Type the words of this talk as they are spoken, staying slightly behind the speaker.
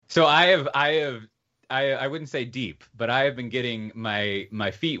So I wouldn't say deep, but I have been getting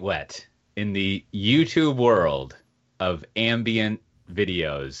my feet wet in the YouTube world of ambient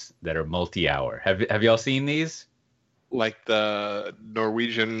videos that are multi-hour. Have y'all seen these? Like the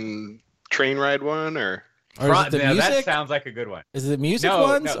Norwegian train ride one, Or is it the Now, that music? sounds like a good one. Is it the music No,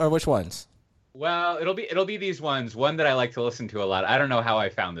 ones no. or which ones? Well, it'll be these ones. One that I like to listen to a lot. I don't know how I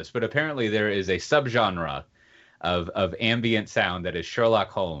found this, but apparently there is a subgenre of ambient sound that is Sherlock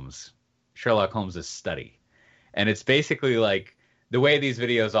Holmes's study. And it's basically like the way these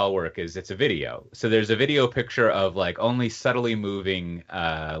videos all work is it's a video. So there's a video picture of like only subtly moving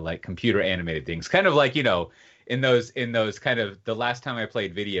like computer animated things. Kind of like, in those kind of the last time I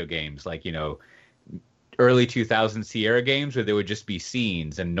played video games, like, early 2000 Sierra games where there would just be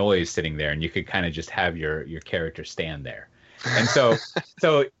scenes and noise sitting there and you could kind of just have your character stand there. And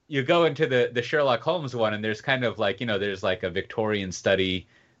so you go into the Sherlock Holmes one and there's kind of like, there's like a Victorian study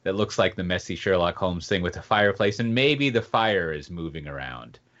that looks like the messy Sherlock Holmes thing with a fireplace and maybe the fire is moving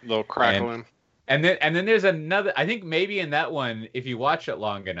around. a little crackling. And then there's another, I think maybe in that one, if you watch it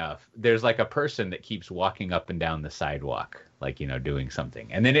long enough, there's like a person that keeps walking up and down the sidewalk, like, doing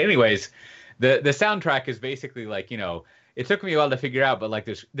something. And then anyways, the soundtrack is basically like, it took me a while to figure out, but like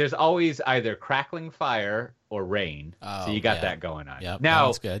there's always either crackling fire or rain. Oh, so you got that going on. Yep, Now,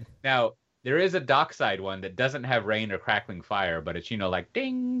 that's good. Now, there is a dockside one that doesn't have rain or crackling fire, but it's, like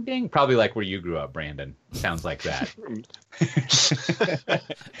ding, ding, probably like where you grew up, Brandon. Sounds like that.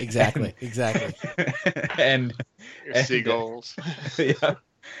 Exactly. and Seagulls. Yeah.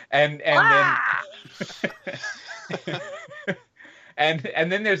 And then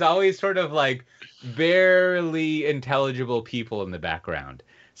and then there's always sort of like barely intelligible people in the background.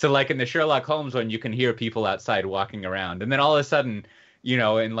 So like in the Sherlock Holmes one, you can hear people outside walking around, and then all of a sudden,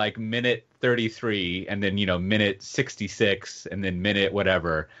 in like minute 33, and then minute 66, and then minute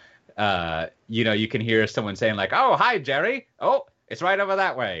whatever, you can hear someone saying like, "Oh, hi, Jerry. Oh, it's right over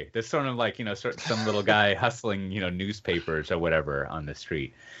that way." There's sort of like some little guy hustling newspapers or whatever on the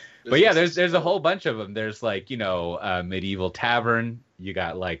street. But yeah, there's a whole bunch of them. There's like medieval tavern. You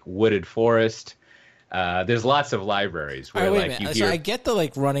got like wooded forest. There's lots of libraries where All right, wait a like minute. you So hear. I get the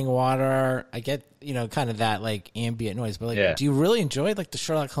like running water. I get kind of that like ambient noise. But like, Yeah. do you really enjoy like the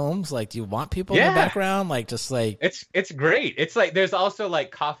Sherlock Holmes? Like, do you want people in Yeah. the background? Like, just like It's great. It's like there's also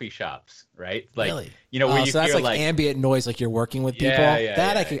like coffee shops, right? Like really? where you so that's hear like ambient noise, like you're working with people.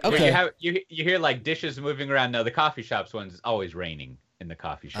 Yeah. I can Where okay. you hear like dishes moving around. Now the coffee shops ones is always raining in the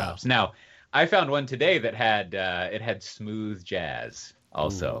coffee shops. Now I found one today that had it had smooth jazz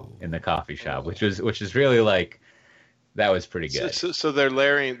also in the coffee shop, which is really like that was pretty good. So they're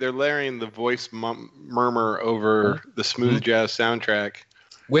layering the voice murmur over the smooth jazz soundtrack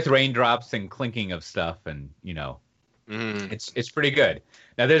With raindrops and clinking of stuff, and it's pretty good.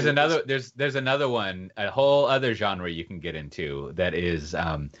 Now there's another one, a whole other genre you can get into that is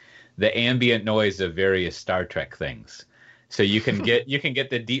the ambient noise of various Star Trek things. So you can get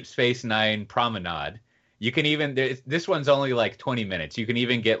the Deep Space Nine promenade. You can even this one's only like 20 minutes. You can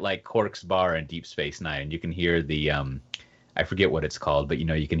even get like Quark's bar in Deep Space Nine, and you can hear the I forget what it's called, but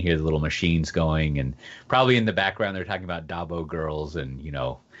you can hear the little machines going, and probably in the background they're talking about Dabo girls and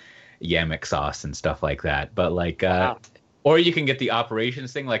Yamek sauce and stuff like that. But like or you can get the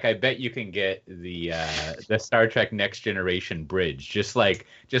operations thing. Like I bet you can get the Star Trek Next Generation bridge, just like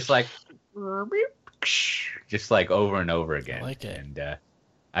over and over again. I like it. And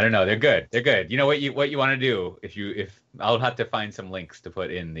I don't know, they're good. You know what you want to do if I'll have to find some links to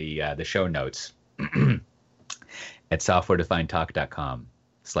put in the show notes at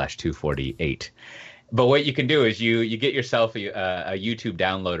softwaredefinedtalk.com/248. But what you can do is you get yourself a YouTube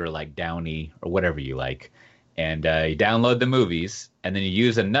downloader like Downy or whatever you like, and you download the movies, and then you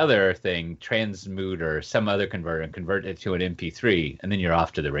use another thing, Transmute or some other converter, and convert it to an MP3, and then you're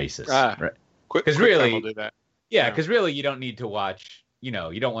off to the races. Right? Because really, we'll do that. Yeah, because really, you don't need to watch. You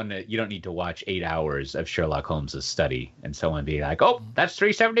don't need to watch 8 hours of Sherlock Holmes's study and someone be like, "Oh, that's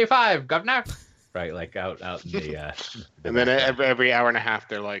 375, governor." Right, like out in the. And then every hour and a half,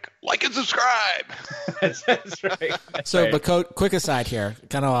 they're like and subscribe. That's right. So, but quick aside here,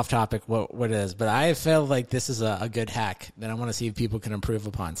 kind of off topic, what it is, but I feel like this is a good hack that I want to see if people can improve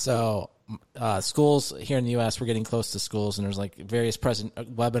upon. So, schools here in the U.S., we're getting close to schools, and there's like various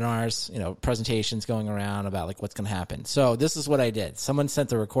webinars, presentations going around about like what's going to happen. So, this is what I did. Someone sent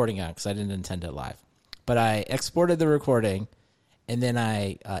the recording out because I didn't intend it live, but I exported the recording. And then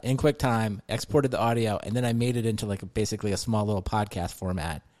I, in QuickTime, exported the audio, and then I made it into like basically a small little podcast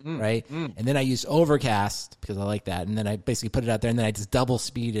format, right? And then I used Overcast because I like that, and then I basically put it out there, and then I just double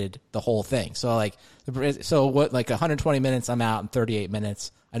speeded the whole thing. So like, 120 minutes I'm out in 38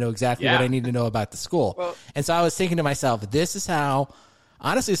 minutes. I know exactly what I need to know about the school. Well, and so I was thinking to myself, this is how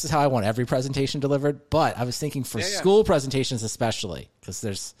I want every presentation delivered. But I was thinking for school presentations especially, because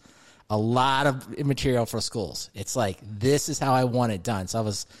there's a lot of material for schools. It's like, this is how I want it done. So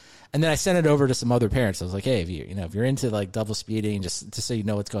and then I sent it over to some other parents. I was like, hey, if you're into like double speeding, just so you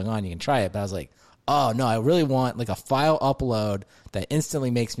know what's going on, you can try it. But I was like, oh no, I really want like a file upload that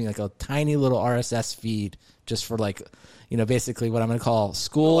instantly makes me like a tiny little RSS feed just for like, basically what I'm going to call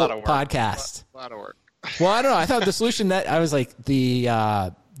school podcast. A lot of work. Well, I don't know. I thought the solution that I was like the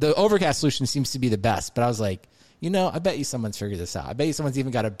Overcast solution seems to be the best, but I was like, I bet you someone's figured this out. I bet you someone's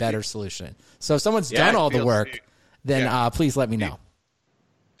even got a better solution. So if someone's done all the work, then please let me know.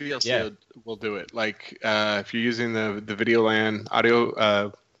 VLC will do it. Like if you're using the Videoland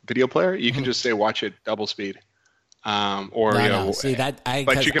audio video player, you can just say watch it double speed. See that I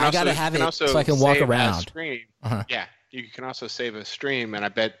gotta have it so I can walk around. Yeah, you can also save a stream, and I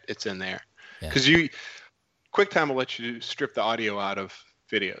bet it's in there because QuickTime will let you strip the audio out of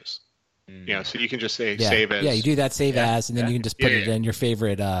videos. So you can just say save as. Yeah, you do that save as, and then you can just put it in your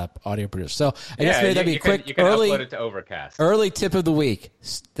favorite audio producer. So I guess maybe that'd be quick. You can upload it to Overcast. Early tip of the week.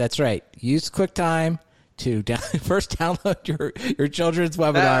 That's right. Use QuickTime to first download your children's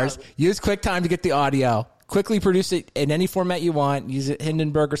webinars. Use QuickTime to get the audio. Quickly produce it in any format you want. Use it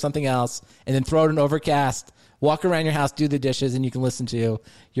Hindenburg or something else, and then throw it in Overcast. Walk around your house, do the dishes, and you can listen to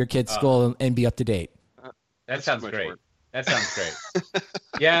your kid's school and be up to date. That sounds great. Work. That sounds great.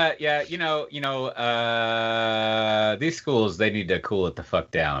 Yeah. These schools, they need to cool it the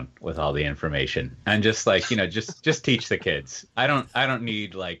fuck down with all the information and just like just teach the kids. I don't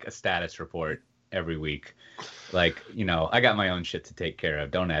need like a status report every week. Like, I got my own shit to take care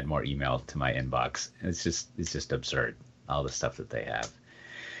of. Don't add more email to my inbox. It's just absurd, all the stuff that they have.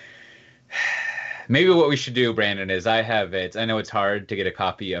 Maybe what we should do, Brandon, is I know it's hard to get a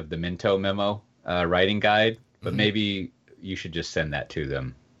copy of the Minto memo writing guide, but maybe you should just send that to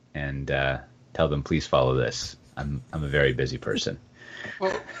them and tell them, please follow this. I'm a very busy person.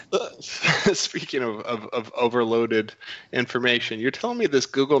 Well, speaking of overloaded information, you're telling me this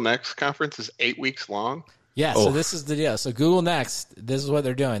Google Next conference is 8 weeks long? Yeah, so this is the deal. So Google Next, this is what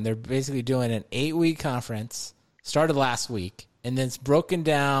they're doing. They're basically doing an 8-week conference, started last week, and then it's broken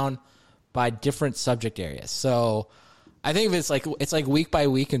down by different subject areas. So I think it's like week by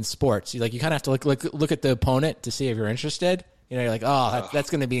week in sports. You kind of have to look at the opponent to see if you're interested. You're like, that's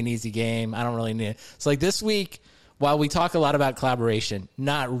going to be an easy game. I don't really need it. So like this week, while we talk a lot about collaboration,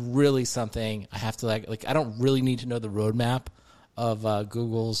 not really something I have to like I don't really need to know the roadmap of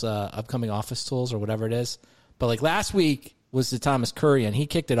Google's upcoming Office tools or whatever it is. But like last week was the Thomas Curry, and he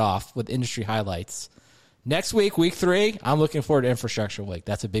kicked it off with industry highlights. Next week, week 3, I'm looking forward to Infrastructure Week.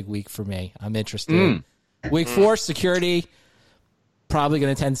 That's a big week for me. I'm interested. Week 4, security, probably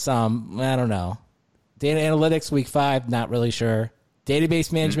going to attend some. I don't know. Data analytics, week 5, not really sure.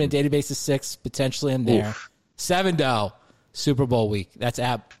 Database management, databases 6, potentially in there. 7, though, Super Bowl week. That's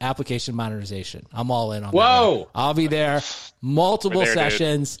application modernization. I'm all in on that. Whoa! I'll be there. Multiple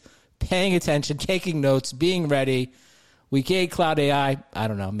sessions, paying attention, taking notes, being ready. Week 8, cloud AI. I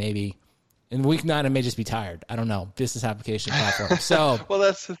don't know, maybe. In week 9, I may just be tired. I don't know. Business application platform. So, well,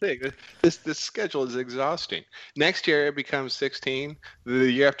 that's the thing. This schedule is exhausting. Next year it becomes 16.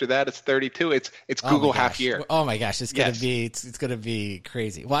 The year after that it's 32. It's Google half year. Oh my gosh, it's gonna be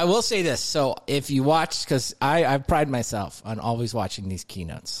crazy. Well, I will say this. So if you watch, because I pride myself on always watching these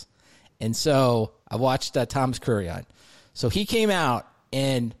keynotes, and so I watched Thomas Curry on. So he came out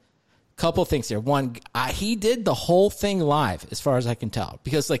and. Couple things here. One, he did the whole thing live, as far as I can tell,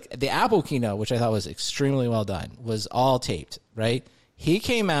 because like the Apple keynote, which I thought was extremely well done, was all taped. Right? He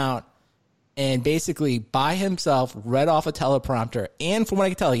came out and basically by himself read off a teleprompter, and from what I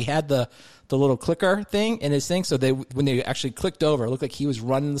can tell, he had the little clicker thing in his thing. So when they actually clicked over, it looked like he was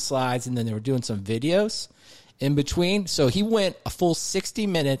running the slides, and then they were doing some videos in between. So he went a full 60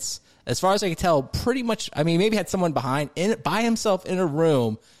 minutes, as far as I can tell, pretty much. I mean, maybe had someone by himself in a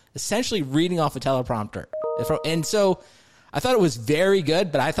room, essentially reading off a teleprompter. And so I thought it was very good,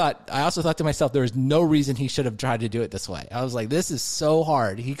 but I also thought to myself, there was no reason he should have tried to do it this way. I was like, this is so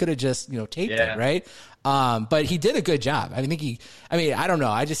hard. He could have just, taped it, right? But he did a good job. I don't know.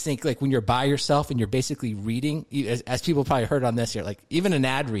 I just think like when you're by yourself and you're basically reading, as people probably heard on this here, like even an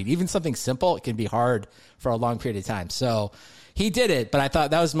ad read, even something simple, it can be hard for a long period of time. So he did it, but I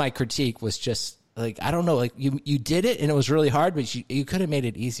thought that was my critique, was just, like, I don't know, like you did it and it was really hard, but you could have made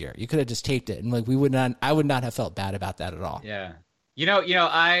it easier. You could have just taped it, and like I would not have felt bad about that at all. Yeah.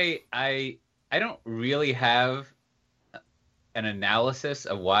 I don't really have an analysis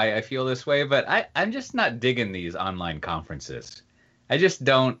of why I feel this way, but I'm just not digging these online conferences. I just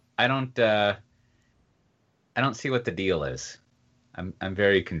don't. I don't see what the deal is. I'm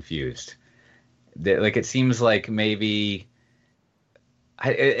very confused. Like, it seems like maybe.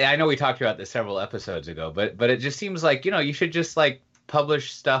 I know we talked about this several episodes ago, but it just seems like, you should just like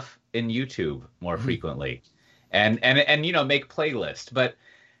publish stuff in YouTube more frequently, and make playlists. But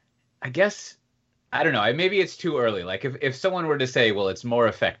I guess, I don't know. Maybe it's too early. Like, if someone were to say, well, it's more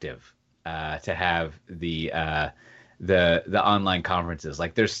effective to have the online conferences,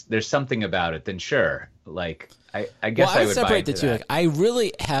 like there's something about it, then sure. Like, I guess I would separate buy the two. that. Like, I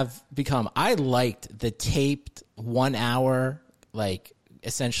really have become. I liked the taped 1 hour, like,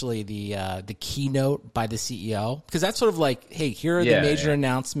 essentially the keynote by the CEO, because that's sort of like, hey, here are the major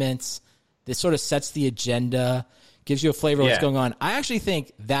announcements. This sort of sets the agenda, gives you a flavor of what's going on. I actually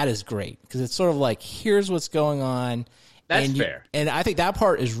think that is great, because it's sort of like, here's what's going on. That's fair. And I think that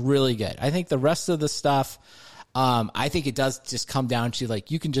part is really good. I think the rest of the stuff, I think it does just come down to, like,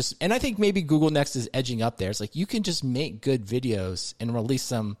 you can just, and I think maybe Google Next is edging up there. It's like, you can just make good videos and release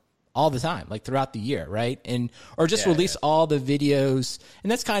them all the time, like throughout the year, right? Or just release all the videos.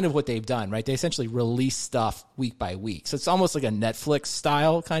 And that's kind of what they've done, right? They essentially release stuff week by week. So it's almost like a Netflix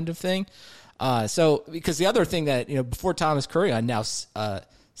style kind of thing. So, because the other thing that, before Thomas Kurian, now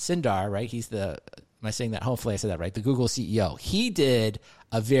Sundar, right? He's am I saying that? Hopefully I said that right. The Google CEO. He did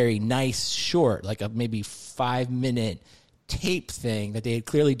a very nice short, like a maybe 5-minute tape thing that they had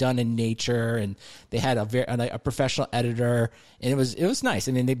clearly done in Nature, and they had a professional editor, and it was nice.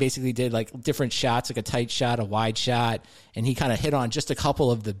 And then they basically did like different shots, like a tight shot, a wide shot, and he kind of hit on just a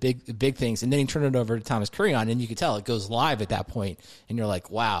couple of the big things, and then he turned it over to Thomas Kurian, and you could tell it goes live at that point, and you're like,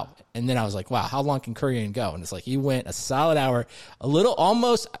 wow. And then I was like, wow, how long can Kurian go? And it's like, he went a solid hour, a little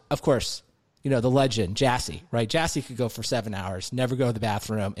almost, of course, the legend, Jassy, right? Jassy could go for 7 hours, never go to the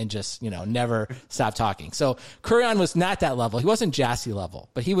bathroom, and just, never stop talking. So Kurian was not that level. He wasn't Jassy level,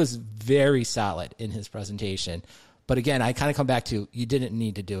 but he was very solid in his presentation. But again, I kind of come back to, you didn't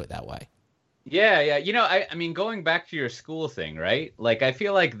need to do it that way. Yeah. I mean, going back to your school thing, right? Like, I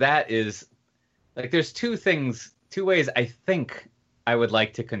feel like that is, like, there's two ways I think I would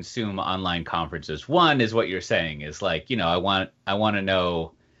like to consume online conferences. One is what you're saying is like, I want to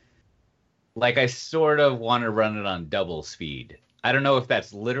know. Like, I sort of want to run it on double speed. I don't know if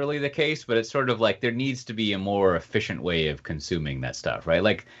that's literally the case, but it's sort of like there needs to be a more efficient way of consuming that stuff, right?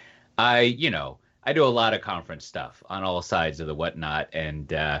 Like, I do a lot of conference stuff on all sides of the whatnot,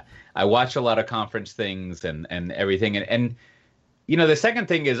 and I watch a lot of conference things and everything. And the second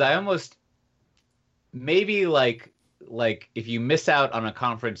thing is, I almost maybe like if you miss out on a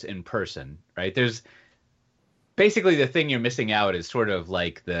conference in person, right? There's basically the thing you're missing out is sort of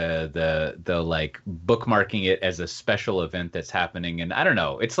like the like bookmarking it as a special event that's happening. And I don't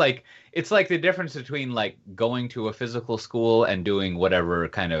know, it's like the difference between like going to a physical school and doing whatever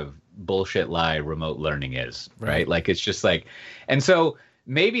kind of bullshit lie remote learning is, right? Like, it's just like, and so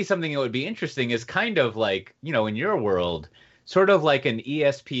maybe something that would be interesting is kind of like, in your world, sort of like an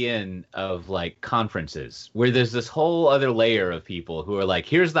ESPN of like conferences, where there's this whole other layer of people who are like,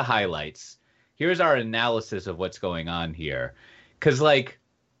 here's the highlights. Here's our analysis of what's going on here. Because, like,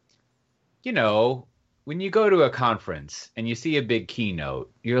 when you go to a conference and you see a big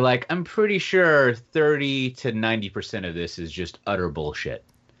keynote, you're like, I'm pretty sure 30 to 90% of this is just utter bullshit.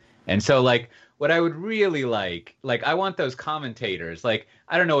 And so, like, what I would really like, I want those commentators. Like,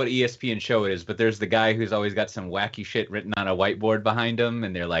 I don't know what ESPN show it is, but there's the guy who's always got some wacky shit written on a whiteboard behind him,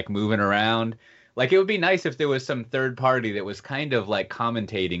 and they're, like, moving around. Like, it would be nice if there was some third party that was kind of like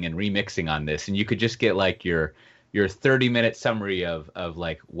commentating and remixing on this, and you could just get like your 30-minute summary of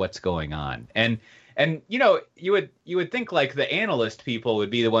like what's going on. And you would think like the analyst people would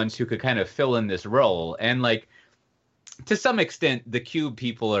be the ones who could kind of fill in this role. And like, to some extent, the Cube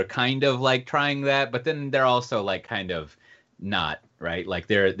people are kind of like trying that, but then they're also like kind of not, right? Like,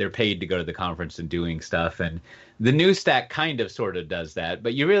 they're paid to go to the conference and doing stuff. And the New Stack kind of sort of does that,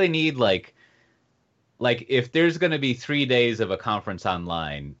 but you really need like if there's going to be 3 days of a conference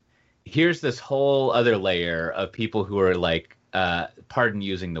online, here's this whole other layer of people who are like, pardon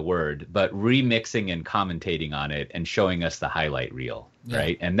using the word, but remixing and commentating on it and showing us the highlight reel,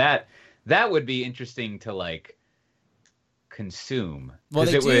 right? And that would be interesting to like consume. Well,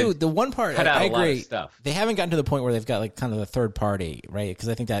 they do. The one part, I agree. Stuff. They haven't gotten to the point where they've got like kind of the third party, right? Because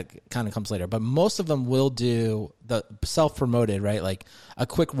I think that kind of comes later. But most of them will do the self-promoted, right? Like a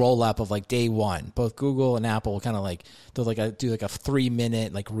quick roll-up of like day one. Both Google and Apple will kind of like do like a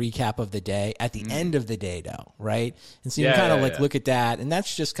 3-minute like recap of the day at the end of the day, though, right? And so you can kind of like look at that, and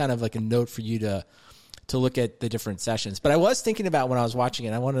that's just kind of like a note for you to to look at the different sessions. But I was thinking about when I was watching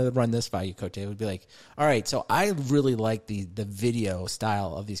it, I wanted to run this by you, Cote. It would be like, all right, so I really like the video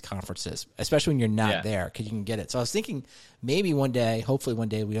style of these conferences, especially when you're not there because you can get it. So I was thinking maybe one day, hopefully one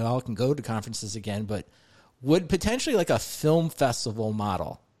day, we all can go to conferences again, but would potentially like a film festival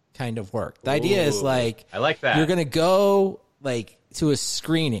model kind of work. The idea is like, I like that. You're going to go like to a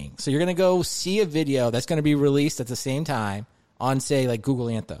screening. So you're going to go see a video that's going to be released at the same time on, say, like Google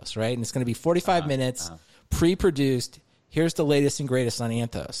Anthos, right? And it's going to be 45 minutes, pre-produced. Here's the latest and greatest on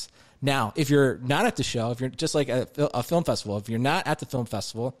Anthos. Now, if you're not at the show, if you're just like a film festival, if you're not at the film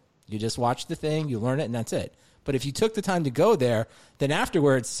festival, you just watch the thing, you learn it, and that's it. But if you took the time to go there, then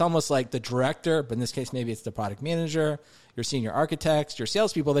afterwards, it's almost like the director, but in this case, maybe it's the product manager, your senior architects, your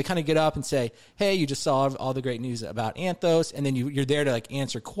salespeople, they kind of get up and say, hey, you just saw all the great news about Anthos, and then you're there to like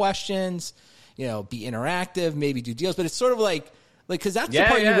answer questions, be interactive, maybe do deals. But it's sort of like because that's the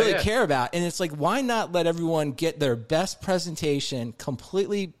part you really care about. And it's like, why not let everyone get their best presentation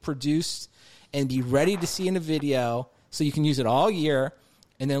completely produced and be ready to see in a video so you can use it all year.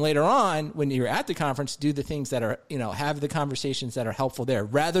 And then later on, when you're at the conference, do the things that are, have the conversations that are helpful there,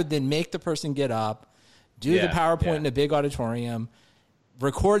 rather than make the person get up, do the PowerPoint in a big auditorium,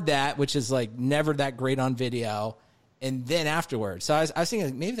 record that, which is like never that great on video, and then afterwards. So I was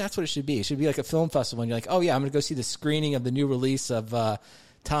thinking maybe that's what it should be. It should be like a film festival, and you're like, oh yeah, I'm going to go see the screening of the new release of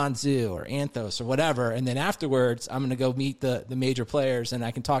Tanzu or Anthos or whatever, and then afterwards I'm going to go meet the major players, and I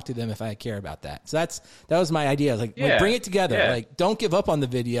can talk to them if I care about that. So that was my idea. I was like, bring it together. Like, don't give up on the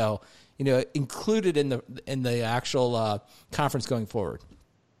video. Include it in the actual conference going forward.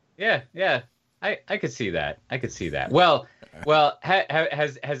 Yeah. I could see that. Well,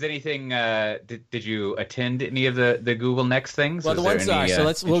 has anything? Did you attend any of the Google Next things? Well, the ones are.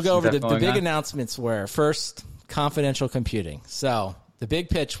 So we'll go over the big announcements. Were first confidential computing. So the big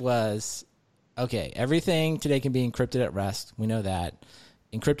pitch was, okay, everything today can be encrypted at rest. We know that.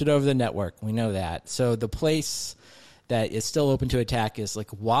 Encrypted over the network. We know that. So the place that is still open to attack is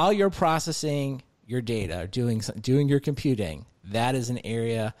like while you're processing your data, doing your computing. That is an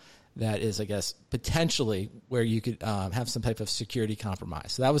area that is, I guess, potentially where you could have some type of security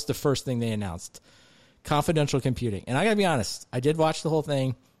compromise. So that was the first thing they announced, confidential computing. And I got to be honest, I did watch the whole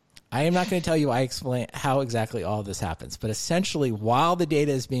thing. I am not going to tell you I explain how exactly all of this happens. But essentially, while the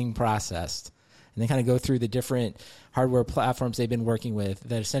data is being processed, and they kind of go through the different hardware platforms they've been working with,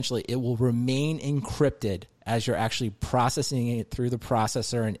 that essentially it will remain encrypted as you're actually processing it through the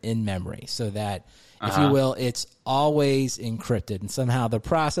processor and in memory, so that, if you will, it's always encrypted. And somehow the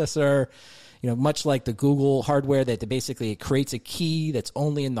processor, much like the Google hardware, that basically it creates a key that's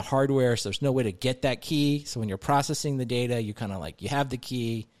only in the hardware, so there's no way to get that key. So when you're processing the data, you kind of like, you have the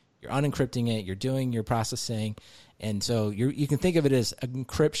key, you're unencrypting it, you're doing your processing, and so you can think of it as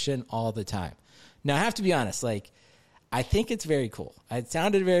encryption all the time. Now, I have to be honest, I think it's very cool. It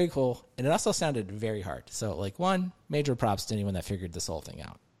sounded very cool, and it also sounded very hard. So, one, major props to anyone that figured this whole thing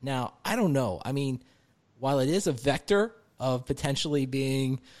out. Now, I don't know. I mean, while it is a vector of potentially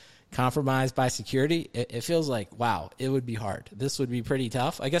being compromised by security, it feels like, wow, it would be hard. This would be pretty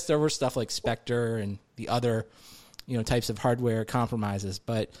tough. I guess there were stuff like Spectre and the other, types of hardware compromises,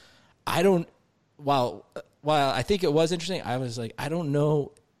 but I don't, while I think it was interesting, I was like, I don't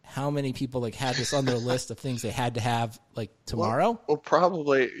know how many people had this on their list of things they had to have tomorrow. Well,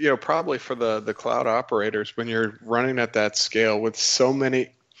 probably for the cloud operators, when you're running at that scale with so many,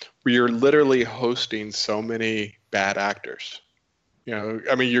 where you're literally hosting so many bad actors.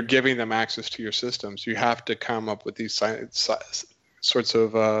 You're giving them access to your systems. You have to come up with these sorts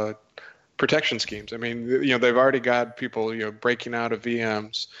of protection schemes. They've already got people, breaking out of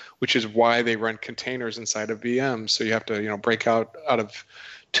VMs, which is why they run containers inside of VMs. So you have to, break out of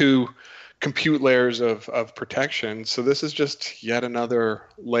 2 compute layers of protection. So this is just yet another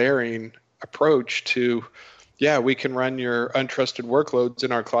layering approach to, we can run your untrusted workloads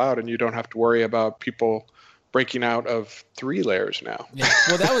in our cloud, and you don't have to worry about people breaking out of 3 layers now. Yeah.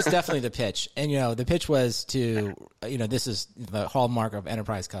 Well, that was definitely the pitch. And, the pitch was to, this is the hallmark of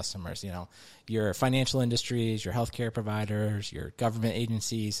enterprise customers, your financial industries, your healthcare providers, your government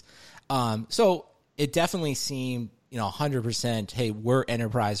agencies. So it definitely seemed, 100%, hey, we're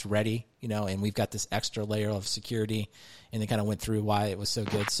enterprise ready, and we've got this extra layer of security, and they kind of went through why it was so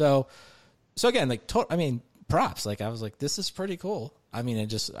good. So again, props. I was like, this is pretty cool. I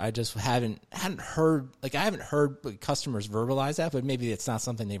just hadn't heard, I haven't heard customers verbalize that, but maybe it's not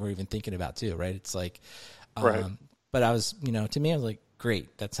something they were even thinking about too, right? It's right. But I was, to me, I was like,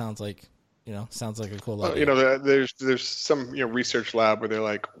 great. That sounds like a cool idea. There's some, research lab where they're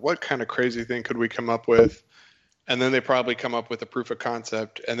like, what kind of crazy thing could we come up with? and then they probably come up with a proof of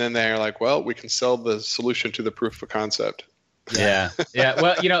concept, and then they're like, well, we can sell the solution to the proof of concept. Yeah. Yeah.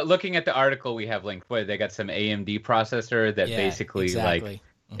 Well, looking at the article we have linked, boy, they got some AMD processor that basically like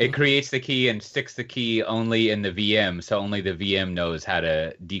it creates the key and sticks the key only in the VM, so only the VM knows how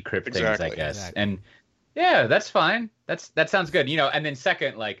to decrypt things, I guess. Exactly. And yeah, that's fine. That sounds good. And then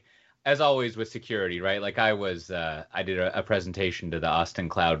second, like as always with security, right? Like I did a presentation to the Austin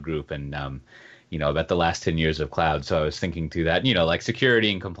Cloud Group, and about the last 10 years of cloud. So I was thinking through that, like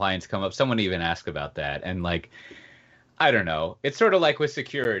security and compliance come up. Someone even asked about that, and like, I don't know. It's sort of like with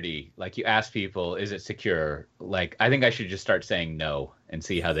security. Like you ask people, is it secure? Like, I think I should just start saying no and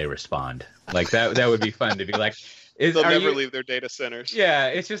see how they respond. Like that would be fun to be like, they'll never leave their data centers. Yeah.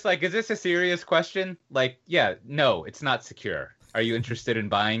 It's just like, is this a serious question? Like, yeah, no, it's not secure. Are you interested in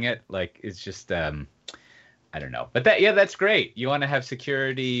buying it? Like, it's just, I don't know. But that's great. You want to have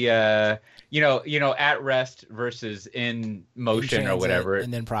security, at rest versus in motion or whatever.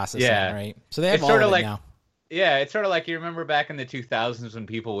 And then processing, right? So they have all of it now. Yeah, it's sort of like you remember back in the 2000s when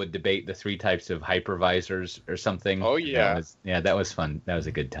people would debate the 3 types of hypervisors or something. Oh yeah, that was fun. That was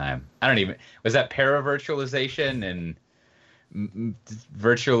a good time. Was that paravirtualization and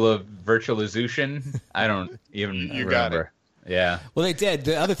virtualization? I don't even remember. Got it. Yeah. Well, they did.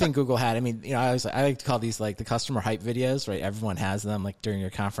 The other thing Google had, I like to call these like the customer hype videos, right? Everyone has them. Like during your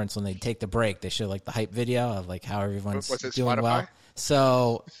conference when they take the break, they show like the hype video of like how everyone's doing Spotify? well.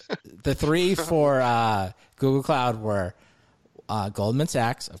 So the 3 for Google Cloud were Goldman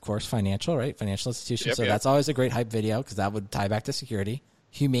Sachs, of course, financial institution. So that's always a great hype video because that would tie back to security.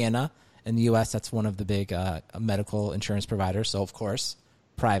 Humana in the U.S., that's one of the big medical insurance providers. So, of course,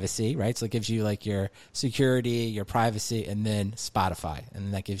 privacy, right? So it gives you like your security, your privacy, and then Spotify. And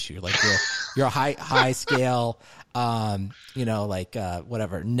then that gives you like your high scale,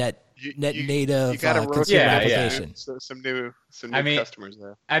 whatever, net native consumer application. So some new customers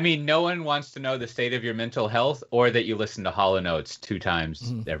there. I mean, no one wants to know the state of your mental health or that you listen to Hall & Oates 2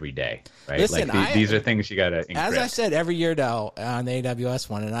 times every day, right? Listen, like these are things you got to encrypt. As I said every year though on the AWS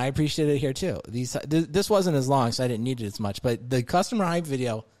one, and I appreciate it here too. This wasn't as long, so I didn't need it as much. But the customer hype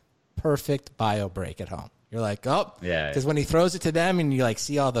video, perfect bio break at home. You're like, because when he throws it to them and you like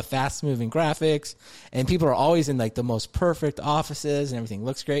see all the fast moving graphics and people are always in like the most perfect offices and everything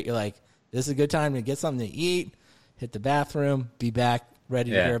looks great. You're like, this is a good time to get something to eat, hit the bathroom, be back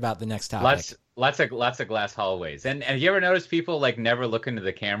ready to hear about the next topic. Lots of glass hallways. And you ever notice people like never look into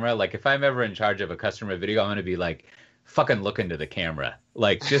the camera? Like if I'm ever in charge of a customer video, I'm going to be like, fucking look into the camera.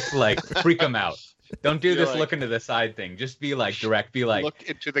 Like just like freak them out. Don't do this like, look into the side thing. Just be like direct. Be like, look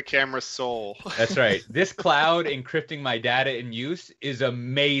into the camera's soul. That's right. This cloud encrypting my data in use is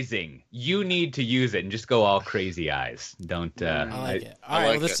amazing. You need to use it and just go all crazy eyes. Don't. I like it. All right.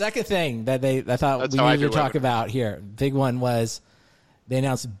 Well, the second thing that I thought we needed to talk about here, big one was they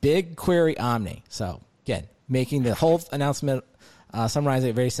announced BigQuery Omni. So again, making the whole announcement, summarizing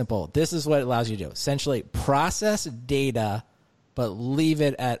it very simple. This is what it allows you to do. Essentially, process data but leave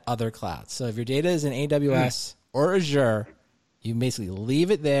it at other clouds. So if your data is in AWS or Azure, you basically leave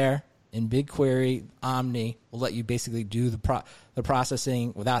it there, and BigQuery Omni will let you basically do the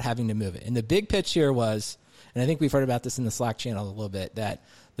processing without having to move it. And the big pitch here was, and I think we've heard about this in the Slack channel a little bit, that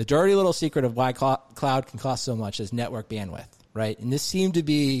the dirty little secret of why cloud can cost so much is network bandwidth, right? And this seemed to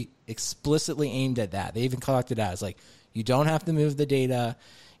be explicitly aimed at that. They even called it as like, you don't have to move the data,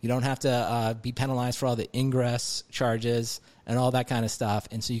 you don't have to be penalized for all the ingress charges and all that kind of stuff.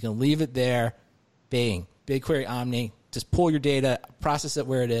 And so you can leave it there, bang, BigQuery Omni, just pull your data, process it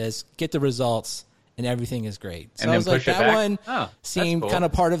where it is, get the results, and everything is great. So and I was like, that one seemed cool. kind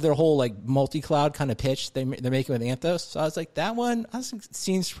of part of their whole like multi-cloud kind of pitch they're making with Anthos. So I was like, that one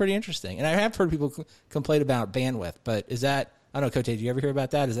seems pretty interesting. And I have heard people complain about bandwidth, but is that, I don't know, Cote, do you ever hear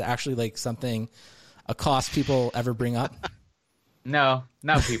about that? Is it actually like something, a cost people ever bring up? No,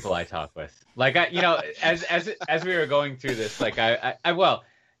 not people I talk with. Like as we were going through this, like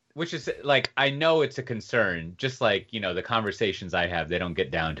which is like, I know it's a concern, just like, the conversations I have, they don't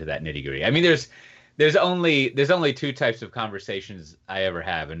get down to that nitty gritty. I mean, there's only 2 types of conversations I ever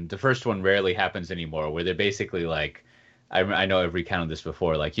have. And the first one rarely happens anymore, where they're basically like, I know I've recounted this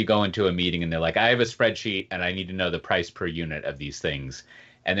before. Like you go into a meeting and they're like, I have a spreadsheet and I need to know the price per unit of these things.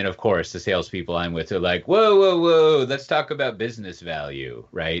 And then, of course, the salespeople I'm with are like, whoa, let's talk about business value,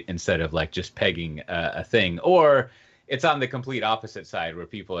 right? Instead of like just pegging a thing. Or it's on the complete opposite side where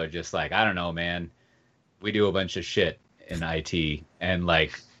people are just like, I don't know, man, we do a bunch of shit in IT and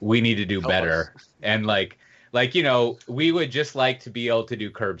like we need to do better. And like we would just like to be able to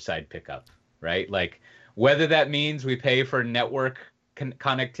do curbside pickup, right? Like whether that means we pay for network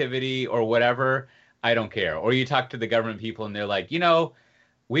connectivity or whatever, I don't care. Or you talk to the government people and they're like,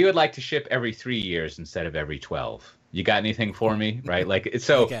 we would like to ship every 3 years instead of every 12. You got anything for me? Right? Like,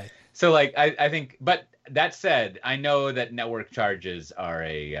 so, okay. So like, I think, but that said, I know that network charges are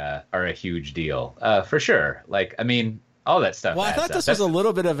a huge deal, for sure. Like, I mean, all that stuff. Well, I thought this was a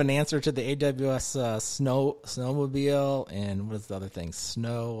little bit of an answer to the AWS snowmobile and what is the other thing?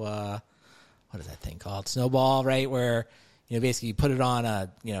 What is that thing called? Snowball, right? Where basically you put it on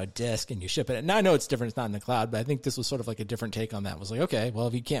a disk and you ship it. And I know it's different; it's not in the cloud, but I think this was sort of like a different take on that. It was like, okay, well,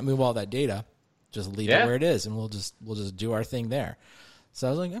 if you can't move all that data, just leave it where it is, and we'll just do our thing there. So I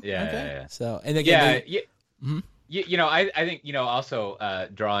was like, okay. Yeah. So and again, I think also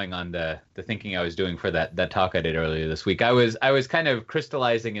drawing on the thinking I was doing for that talk I did earlier this week, I was kind of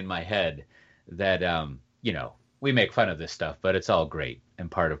crystallizing in my head that we make fun of this stuff, but it's all great and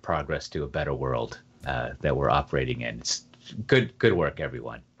part of progress to a better world that we're operating in. It's good work,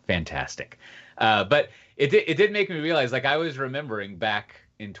 everyone. Fantastic. But it did make me realize, like, I was remembering back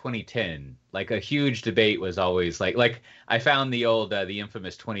in 2010, like a huge debate was always like I found the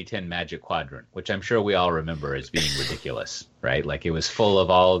infamous 2010 Magic Quadrant, which I'm sure we all remember as being ridiculous, right? Like, it was full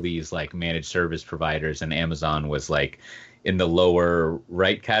of all of these like managed service providers, and Amazon was like in the lower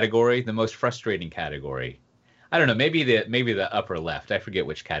right category, the most frustrating category. I don't know, maybe the upper left. I forget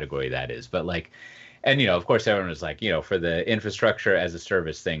which category that is, but like, and of course everyone was like, for the infrastructure as a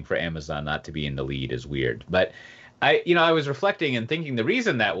service thing, for Amazon not to be in the lead is weird. But I was reflecting and thinking the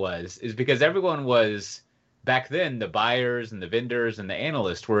reason that is because everyone was, back then, the buyers and the vendors and the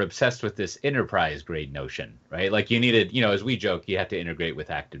analysts were obsessed with this enterprise grade notion, right? Like, you needed, as we joke, you have to integrate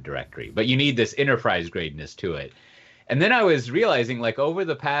with Active Directory, but you need this enterprise gradeness to it. And then I was realizing, like, over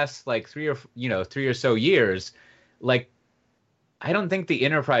the past like 3 or so years, like, I don't think the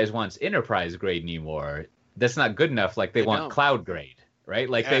enterprise wants enterprise grade anymore. That's not good enough. Like, they want cloud grade, right?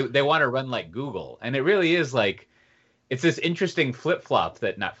 Like, they want to run like Google. And it really is like, it's this interesting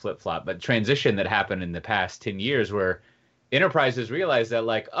but transition that happened in the past 10 years where enterprises realize that,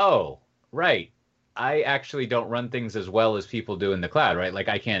 like, oh, right, I actually don't run things as well as people do in the cloud, right? Like,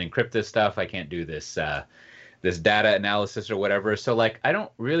 I can't encrypt this stuff. I can't do this data analysis or whatever. So, like, I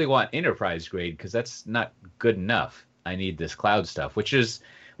don't really want enterprise grade because that's not good enough. I need this cloud stuff, which is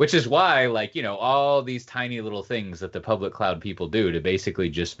why, like, all these tiny little things that the public cloud people do to basically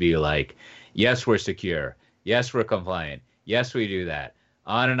just be like, yes, we're secure. Yes, we're compliant. Yes, we do that.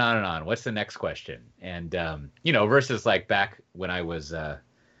 On and on and on. What's the next question? And, versus like back when I was, I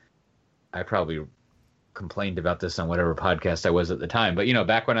probably complained about this on whatever podcast I was at the time. But,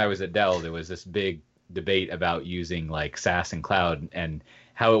 back when I was at Dell, there was this big debate about using like SaaS and cloud and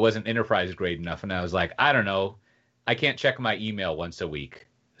how it wasn't enterprise grade enough. And I was like, I don't know. I can't check my email once a week.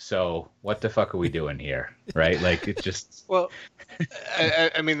 So what the fuck are we doing here? Right? Like, it's just. Well,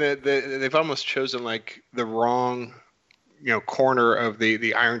 I mean, they've almost chosen like the wrong, corner of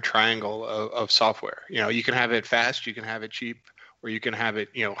the iron triangle of software. You can have it fast, you can have it cheap, or you can have it,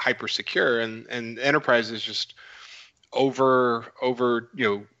 hyper secure. And enterprise is just over,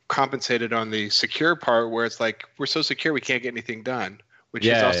 compensated on the secure part, where it's like, we're so secure we can't get anything done, which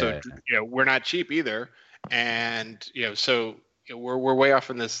is also, we're not cheap either. And, so we're way off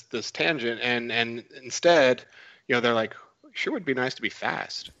in this tangent, and instead, they're like, sure would be nice to be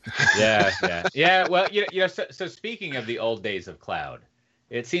fast. Yeah. Well, so speaking of the old days of cloud,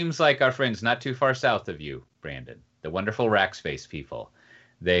 it seems like our friends not too far south of you, Brandon, the wonderful Rackspace people,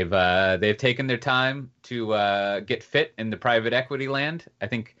 they've taken their time to get fit in the private equity land. I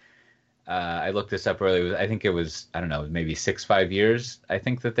think I looked this up earlier. I think it was, I don't know, maybe 5 years. I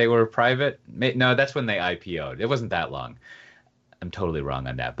think that they were private. No, that's when they IPO'd. It wasn't that long. I'm totally wrong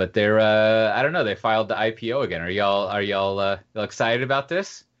on that, but they're I don't know. They filed the IPO again. Are y'all excited about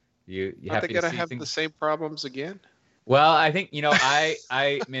this? You happy to see have things? The same problems again? Well, I think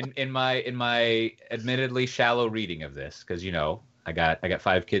I in my admittedly shallow reading of this, because I got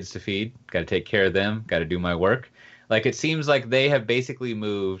 5 kids to feed, got to take care of them, got to do my work. Like, it seems like they have basically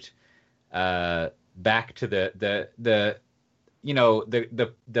moved back to the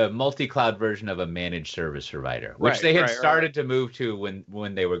multi-cloud version of a managed service provider, which they had started to move to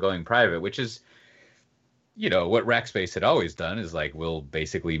when they were going private, which is, what Rackspace had always done is like, we'll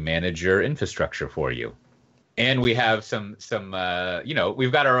basically manage your infrastructure for you. And we have some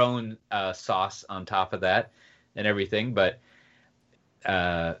we've got our own sauce on top of that and everything. But,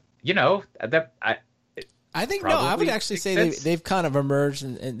 I think I would actually say they've kind of emerged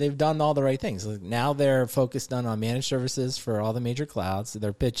and they've done all the right things. Like, now they're focused on managed services for all the major clouds. So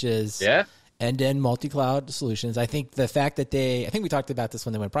their pitch is end-to-end multi-cloud solutions. I think the fact that I think we talked about this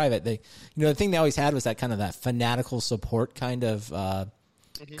when they went private. The thing they always had was that kind of that fanatical support kind of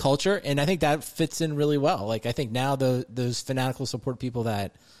culture, and I think that fits in really well. Like I think now those fanatical support people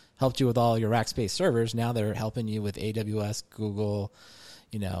that helped you with all your Rackspace servers, now they're helping you with AWS, Google,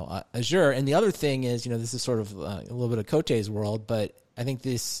 Azure. And the other thing is, this is sort of a little bit of Cote's world, but I think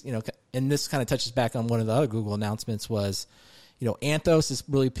this, and this kind of touches back on one of the other Google announcements was, Anthos is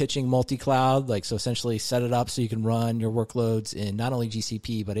really pitching multi-cloud, so essentially set it up so you can run your workloads in not only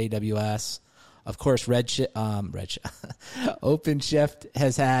GCP, but AWS. Of course, OpenShift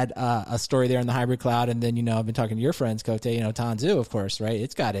has had a story there in the hybrid cloud. And then, I've been talking to your friends, Cote, Tanzu, of course, right?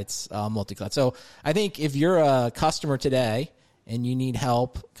 It's got its multi-cloud. So I think if you're a customer today and you need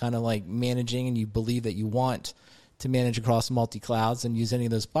help kind of like managing and you believe that you want to manage across multi-clouds and use any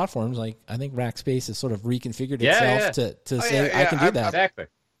of those platforms, I think Rackspace has sort of reconfigured itself to say, I can do that. Exactly.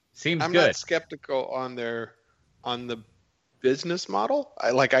 Seems I'm good. not skeptical on the business model.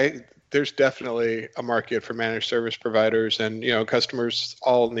 There's definitely a market for managed service providers, and customers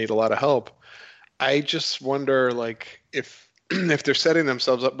all need a lot of help. I just wonder, if if they're setting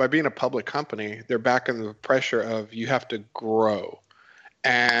themselves up by being a public company, they're back in the pressure of you have to grow,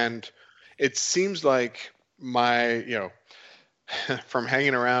 and it seems like from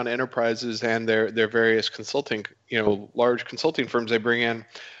hanging around enterprises and their various consulting, large consulting firms they bring in,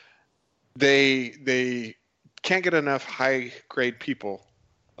 they can't get enough high grade people.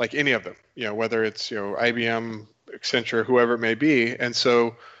 Like any of them, whether it's, IBM, Accenture, whoever it may be. And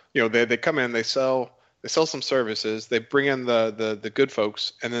so, they come in, they sell some services, they bring in the good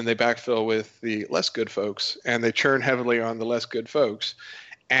folks, and then they backfill with the less good folks, and they churn heavily on the less good folks.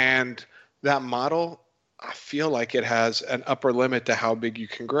 And that model, I feel like it has an upper limit to how big you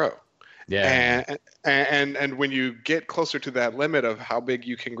can grow. Yeah. And when you get closer to that limit of how big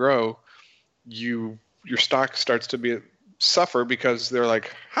you can grow, your stock starts to suffer because they're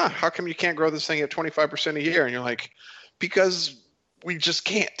like, how come you can't grow this thing at 25% a year? And you're like, because we just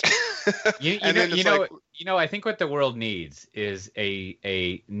can't. I think what the world needs is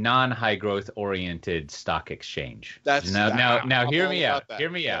a non-high growth oriented stock exchange. Now hear me out.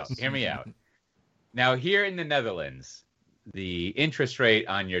 Hear me out. Now here in the Netherlands, the interest rate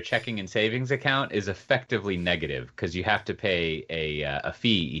on your checking and savings account is effectively negative because you have to pay a fee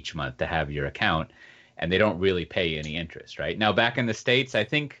each month to have your account. And they don't really pay any interest, right? Now, back in the States, I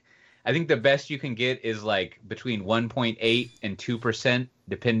think the best you can get is between 1.8 and 2%,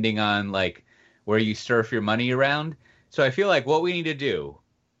 depending on where you surf your money around. So I feel like what we need to do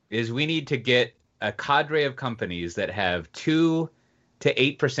is we need to get a cadre of companies that have 2 to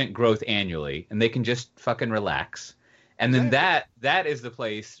 8% growth annually, and they can just fucking relax. And then that is the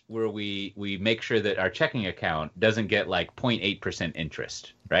place where we make sure that our checking account doesn't get 0.8%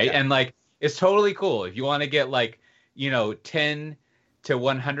 interest, right? Yeah. And it's totally cool if you want to get 10 to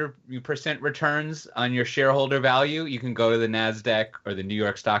 100% returns on your shareholder value. You can go to the NASDAQ or the New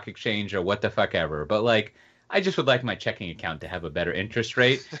York Stock Exchange or what the fuck ever. But I just would like my checking account to have a better interest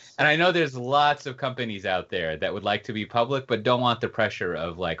rate. And I know there's lots of companies out there that would like to be public, but don't want the pressure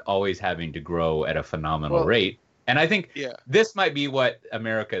of always having to grow at a phenomenal rate. And I think this might be what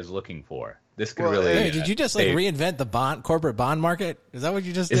America is looking for. This could really. Hey, did you just reinvent the corporate bond market? Is that what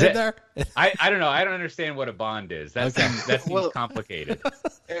you just did there? I don't know. I don't understand what a bond is. That seems complicated.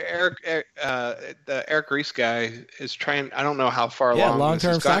 The Eric Ries guy is trying. I don't know how far along.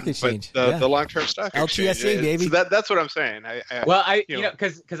 Long-term stock exchange. The long-term stock exchange. LTSE, baby. So that's what I'm saying.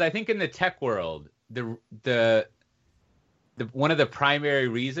 Because I think in the tech world, the one of the primary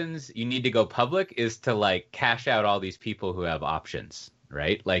reasons you need to go public is to cash out all these people who have options.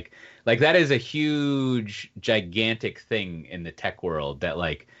 Right? Like that is a huge, gigantic thing in the tech world that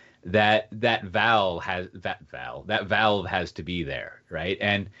valve has to be there. Right.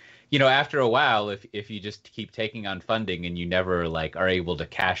 And, after a while, if you just keep taking on funding and you never are able to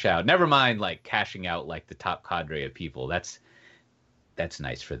cash out, never mind cashing out the top cadre of people, that's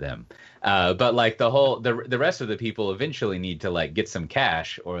nice for them. But the rest of the people eventually need to get some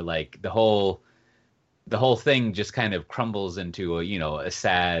cash or the whole thing just kind of crumbles into a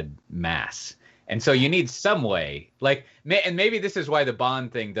sad mass. And so you need some way and maybe this is why the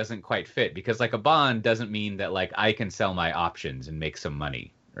bond thing doesn't quite fit, because a bond doesn't mean that I can sell my options and make some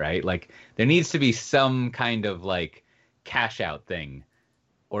money, right? There needs to be some kind of cash out thing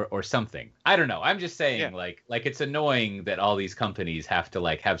or something. I don't know. I'm just saying it's annoying that all these companies have to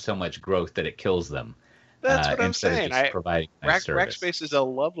have so much growth that it kills them. That's what I'm saying. Rackspace is a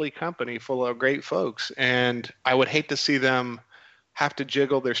lovely company full of great folks, and I would hate to see them have to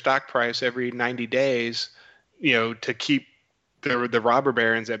jiggle their stock price every 90 days, to keep the robber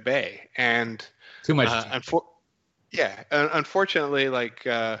barons at bay. And too much. Unfortunately,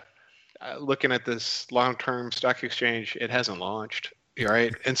 looking at this long-term stock exchange, it hasn't launched.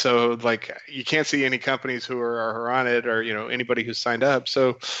 right? And so like you can't see any companies who are on it, or anybody who's signed up.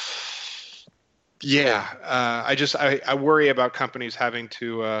 So yeah, I worry about companies having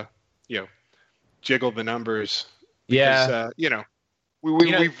to jiggle the numbers because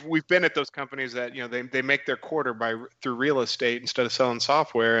we've been at those companies that they make their quarter through real estate instead of selling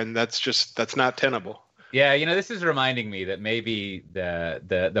software, and that's not tenable. Yeah, this is reminding me that maybe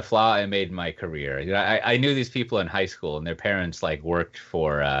the flaw I made in my career. I knew these people in high school, and their parents like worked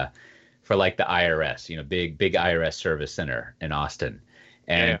for like the IRS, big IRS service center in Austin,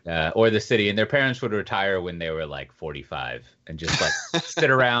 and or the city, and their parents would retire when they were like 45 and just like sit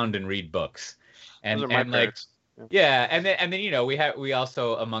around and read books, and like. Yeah, and then we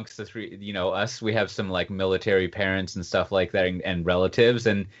also amongst the three us, we have some like military parents and stuff like that, and relatives,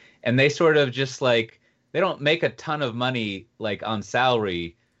 and they sort of just like. They don't make a ton of money like on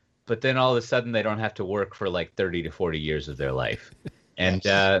salary, but then all of a sudden they don't have to work for like 30 to 40 years of their life. And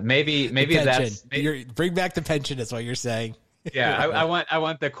maybe that's bring back the pension is what you're saying. Yeah, I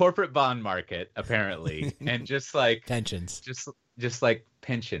want the corporate bond market apparently, and just like pensions, just like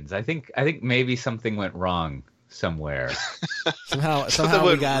pensions. I think maybe something went wrong somewhere. somehow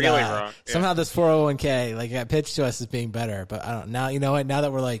we got really wrong. Somehow this 401k like got pitched to us as being better, but I don't now. You know what? Now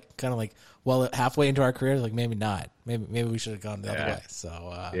that we're like kind of like halfway into our career, like maybe not. Maybe we should have gone the other way.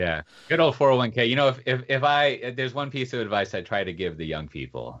 So yeah, good old 401k. If there's one piece of advice I try to give the young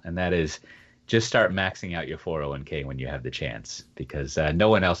people, and that is just start maxing out your 401k when you have the chance, because no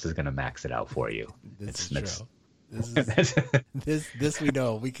one else is going to max it out for you. This is true. This we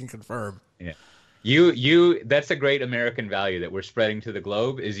know, we can confirm. Yeah. You that's a great American value that we're spreading to the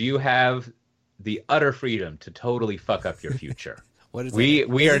globe, is you have the utter freedom to totally fuck up your future. What is we it?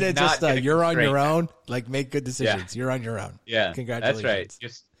 We Isn't are it not just you're on your own, like make good decisions. Yeah. You're on your own. Yeah. Congratulations. That's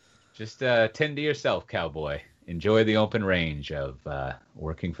right. Just tend to yourself, cowboy. Enjoy the open range of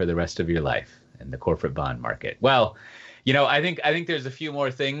working for the rest of your life in the corporate bond market. Well, I think there's a few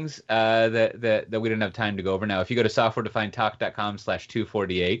more things that we don't have time to go over now. If you go to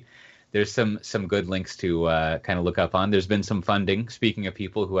softwaredefinedtalk.com/248, there's some good links to kind of look up on. There's been some funding, speaking of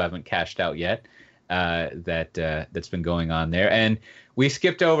people who haven't cashed out yet, that's been going on there. And we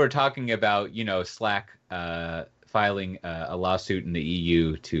skipped over talking about, Slack filing a lawsuit in the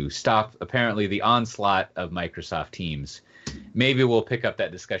EU to stop apparently the onslaught of Microsoft Teams. Maybe we'll pick up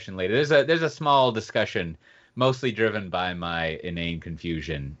that discussion later. There's a small discussion, mostly driven by my inane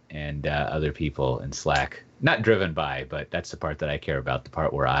confusion and other people in Slack. Not driven by, but that's the part that I care about, the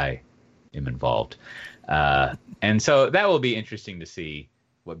part where I am involved. And so that will be interesting to see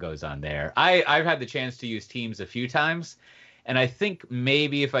what goes on there. I've had the chance to use Teams a few times, and I think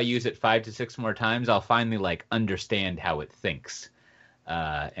maybe if I use it 5 to 6 more times, I'll finally like understand how it thinks,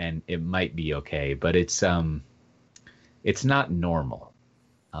 and it might be okay. But it's not normal.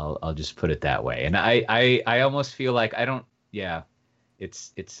 I'll just put it that way. And I almost feel like I don't. Yeah,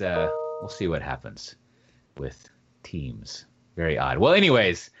 it's we'll see what happens with Teams. Very odd. Well,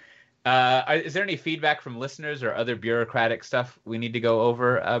 anyways. Is there any feedback from listeners or other bureaucratic stuff we need to go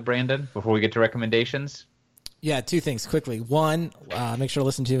over, Brandon, before we get to recommendations? Yeah, 2 things quickly. One, make sure to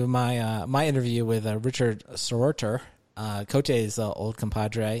listen to my interview with Richard Sororter, Cote's old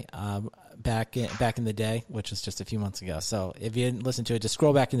compadre, back in the day, which was just a few months ago. So if you didn't listen to it, just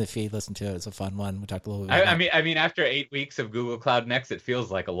scroll back in the feed, listen to it. It's a fun one. We talked a little bit about I mean, after 8 weeks of Google Cloud Next, it feels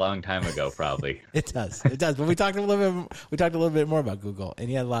like a long time ago, probably. It does. But we talked a little bit more about Google, and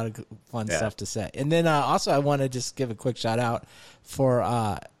he had a lot of fun stuff to say. And then also, I want to just give a quick shout out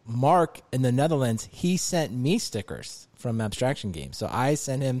for Mark in the Netherlands. He sent me stickers from Abstraction Games. So I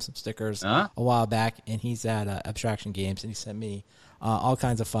sent him some stickers a while back, and he's at Abstraction Games, and he sent me all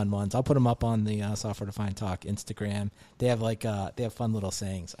kinds of fun ones. I'll put them up on the Software Defined Talk Instagram. They have they have fun little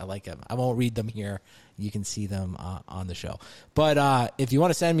sayings. I like them. I won't read them here. You can see them on the show. But if you want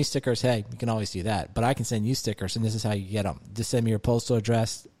to send me stickers, hey, you can always do that. But I can send you stickers, and this is how you get them. Just send me your postal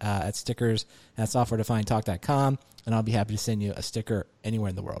address at stickers@softwaredefinedtalk.com, and I'll be happy to send you a sticker anywhere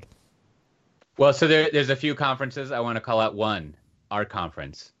in the world. Well, so there's a few conferences. I want to call out one, our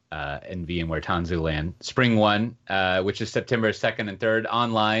conference. In VMware Tanzuland, Spring 1, which is September 2nd and 3rd,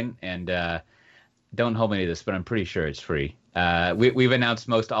 online, and don't hold me to this, but I'm pretty sure it's free. We've announced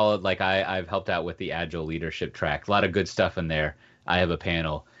most all of, like I've helped out with the Agile leadership track. A lot of good stuff in there. I have a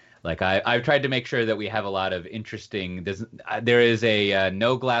panel. Like I've tried to make sure that we have a lot of interesting. There is a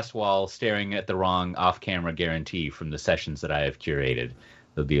no glass wall staring at the wrong off-camera guarantee from the sessions that I have curated.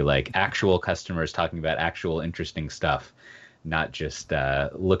 There'll be like actual customers talking about actual interesting stuff, not just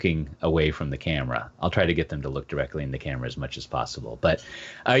looking away from the camera. I'll try to get them to look directly in the camera as much as possible. But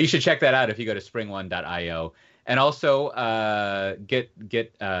you should check that out if you go to spring1.io. And also,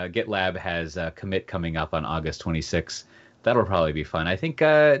 GitLab has a commit coming up on August 26th. That'll probably be fun. I think,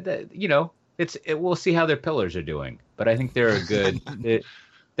 we'll see how their pillars are doing, but I think they're a good.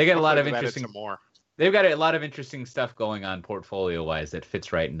 They get a lot of interesting. More. They've got a lot of interesting stuff going on portfolio-wise that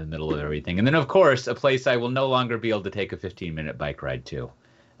fits right in the middle of everything. And then, of course, a place I will no longer be able to take a 15-minute bike ride to.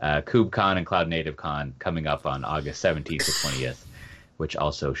 KubeCon and Cloud Native Con coming up on August 17th to 20th, which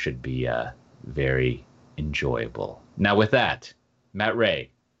also should be very enjoyable. Now, with that, Matt Ray,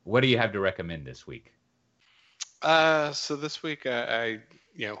 what do you have to recommend this week? So this week, I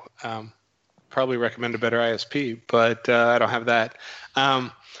probably recommend a better ISP, but I don't have that.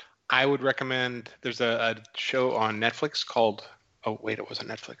 I would recommend, there's a show on Netflix called, oh, wait, it wasn't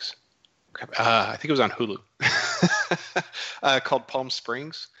Netflix. I think it was on Hulu, called Palm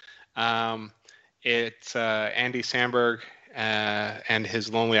Springs. It's Andy Samberg and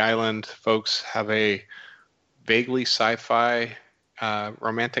his Lonely Island folks have a vaguely sci-fi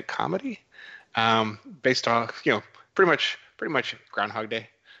romantic comedy based off, pretty much Groundhog Day.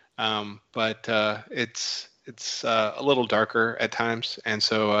 But it's a little darker at times, and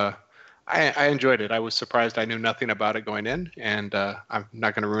so I enjoyed it. I was surprised I knew nothing about it going in, and I'm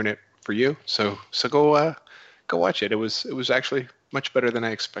not going to ruin it for you. So go watch it. It was actually much better than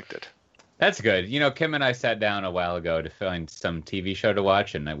I expected. That's good. Kim and I sat down a while ago to find some TV show to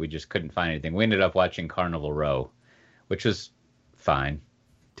watch, and we just couldn't find anything. We ended up watching Carnival Row, which was fine,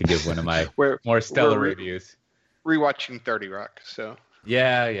 to give one of my more stellar reviews. Rewatching 30 Rock, so.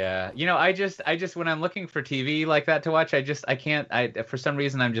 Yeah. I just when I'm looking for TV like that to watch, I can't. For some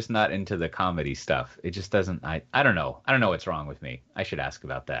reason, I'm just not into the comedy stuff. It just doesn't. I don't know. I don't know what's wrong with me. I should ask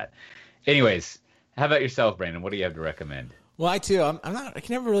about that. Anyways, how about yourself, Brandon? What do you have to recommend? Well, I too. I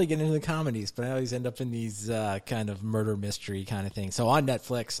can never really get into the comedies, but I always end up in these kind of murder mystery kind of things. So on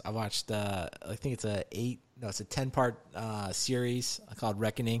Netflix, I watched. I think it's a 10-part series called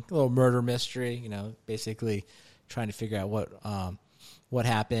Reckoning, a little murder mystery. Basically trying to figure out what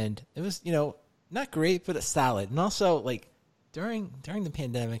happened. It was, not great, but it's solid. And also, like, during the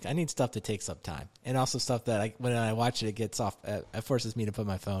pandemic, I need stuff that takes up time. And also stuff that when I watch it gets off, it forces me to put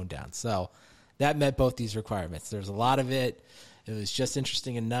my phone down. So that met both these requirements. There's a lot of it. It was just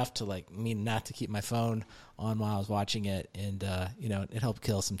interesting enough to, me not to keep my phone on while I was watching it. And, it helped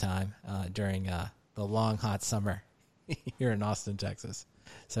kill some time during the long, hot summer here in Austin, Texas.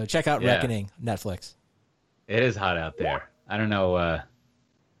 So check out Reckoning, Netflix. It is hot out there. I don't know. I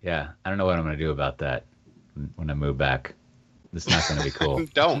don't know what I'm going to do about that when I move back. It's not going to be cool.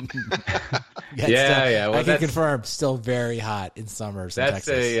 Don't. Well, I can confirm, still very hot in summers in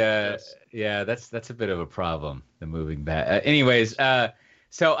Texas. That's a bit of a problem. The moving back. Anyways,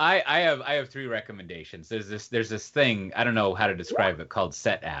 so I have three recommendations. There's this thing, I don't know how to describe it, called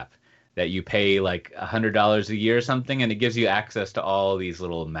Setapp, that you pay like $100 a year or something, and it gives you access to all these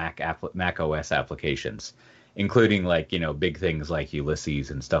little Mac OS applications, including big things like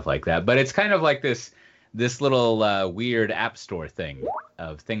Ulysses and stuff like that. But it's kind of like this little weird app store thing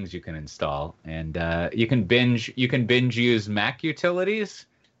of things you can install, and you can binge use Mac utilities.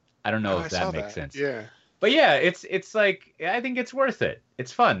 I don't know if that makes sense. Yeah. But yeah, it's like, I think it's worth it.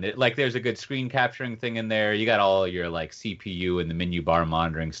 It's fun. There's a good screen capturing thing in there. You got all your CPU and the menu bar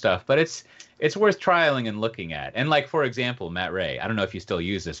monitoring stuff, but it's worth trialing and looking at. And for example, Matt Ray, I don't know if you still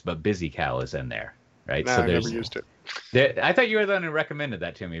use this, but BusyCal is in there, right? No, I never used it. I thought you were the one who recommended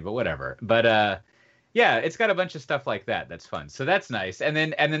that to me, but whatever. But yeah, it's got a bunch of stuff like that. That's fun. So that's nice. And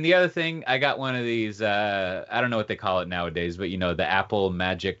then the other thing, I got one of these. I don't know what they call it nowadays, but the Apple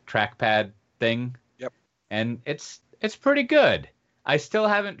Magic Trackpad thing. Yep. And it's pretty good. I still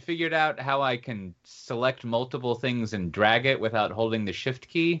haven't figured out how I can select multiple things and drag it without holding the Shift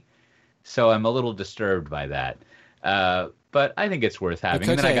key. So I'm a little disturbed by that. But I think it's worth having.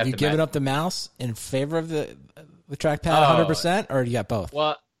 Because have you given up the mouse in favor of the trackpad 100%, or you got both?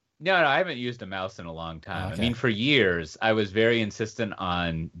 Well. No, I haven't used a mouse in a long time. Okay. I mean, for years, I was very insistent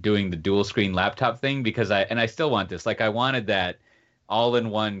on doing the dual screen laptop thing because I still want this. I wanted that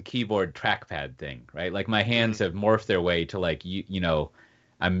all-in-one keyboard trackpad thing, right? My hands have morphed their way to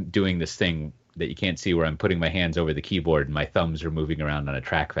I'm doing this thing that you can't see where I'm putting my hands over the keyboard and my thumbs are moving around on a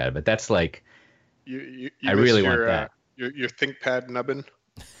trackpad. But that's I really want that. Your ThinkPad nubbin?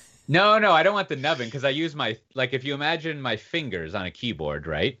 No, I don't want the nubbin because I use my, if you imagine my fingers on a keyboard,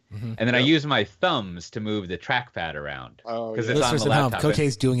 right? Mm-hmm. And then I use my thumbs to move the trackpad around. Oh, because it's on the laptop.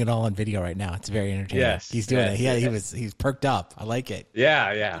 Kote's doing it all on video right now. It's very entertaining. Yes. He's doing it. He's perked up. I like it.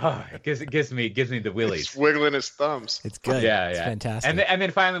 Yeah. Oh, it gives me the willies. He's wiggling his thumbs. It's good. Yeah. It's fantastic. And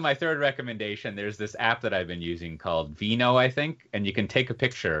then finally, my third recommendation, there's this app that I've been using called Vino, I think, and you can take a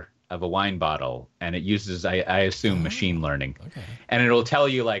picture of a wine bottle, and it uses, I assume, machine learning. Okay. And it'll tell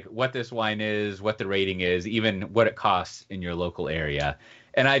you like what this wine is, what the rating is, even what it costs in your local area.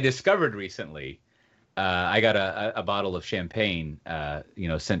 And I discovered recently, I got a bottle of champagne,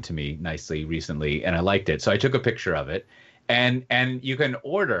 sent to me nicely recently, and I liked it. So I took a picture of it. And you can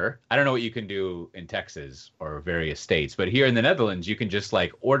order, I don't know what you can do in Texas or various states, but here in the Netherlands, you can just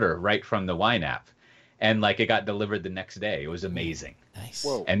like order right from the wine app. And like it got delivered the next day. It was amazing. Nice.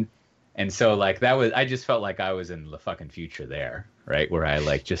 Whoa. And so like I just felt like I was in the fucking future there, right? Where I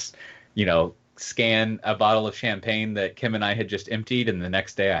like just, scan a bottle of champagne that Kim and I had just emptied, and the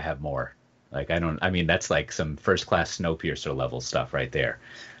next day I have more. Like that's like some first class Snowpiercer level stuff right there.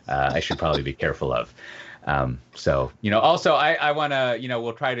 I should probably be careful of. Also I want to,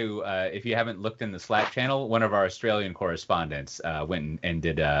 we'll try to, if you haven't looked in the Slack channel, one of our Australian correspondents went and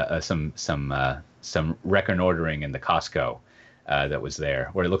did some reconnoitering in the Costco that was there,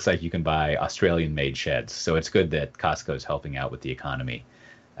 where it looks like you can buy Australian made sheds. So it's good that Costco is helping out with the economy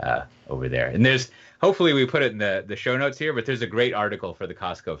over there. And hopefully we put it in the show notes here, but there's a great article for the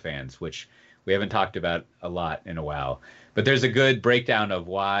Costco fans, which we haven't talked about a lot in a while. But there's a good breakdown of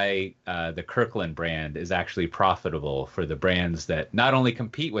why the Kirkland brand is actually profitable for the brands that not only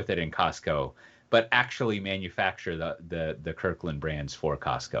compete with it in Costco, but actually manufacture the Kirkland brands for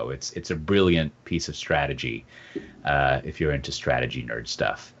Costco. It's a brilliant piece of strategy if you're into strategy nerd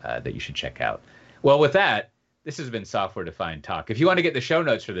stuff that you should check out. Well, with that, this has been Software Defined Talk. If you want to get the show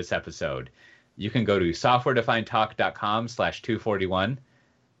notes for this episode, you can go to softwaredefinedtalk.com/241.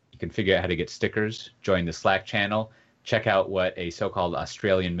 You can figure out how to get stickers, join the Slack channel, check out what a so-called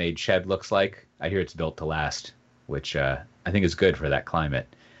Australian-made shed looks like. I hear it's built to last, which I think is good for that climate.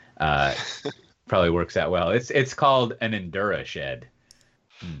 Probably works out well. It's called an Endura shed.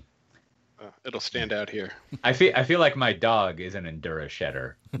 It'll stand out here. I feel like my dog is an Endura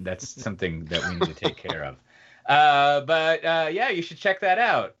shedder. That's something that we need to take care of. But you should check that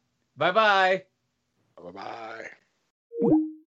out. Bye-bye. Bye-bye.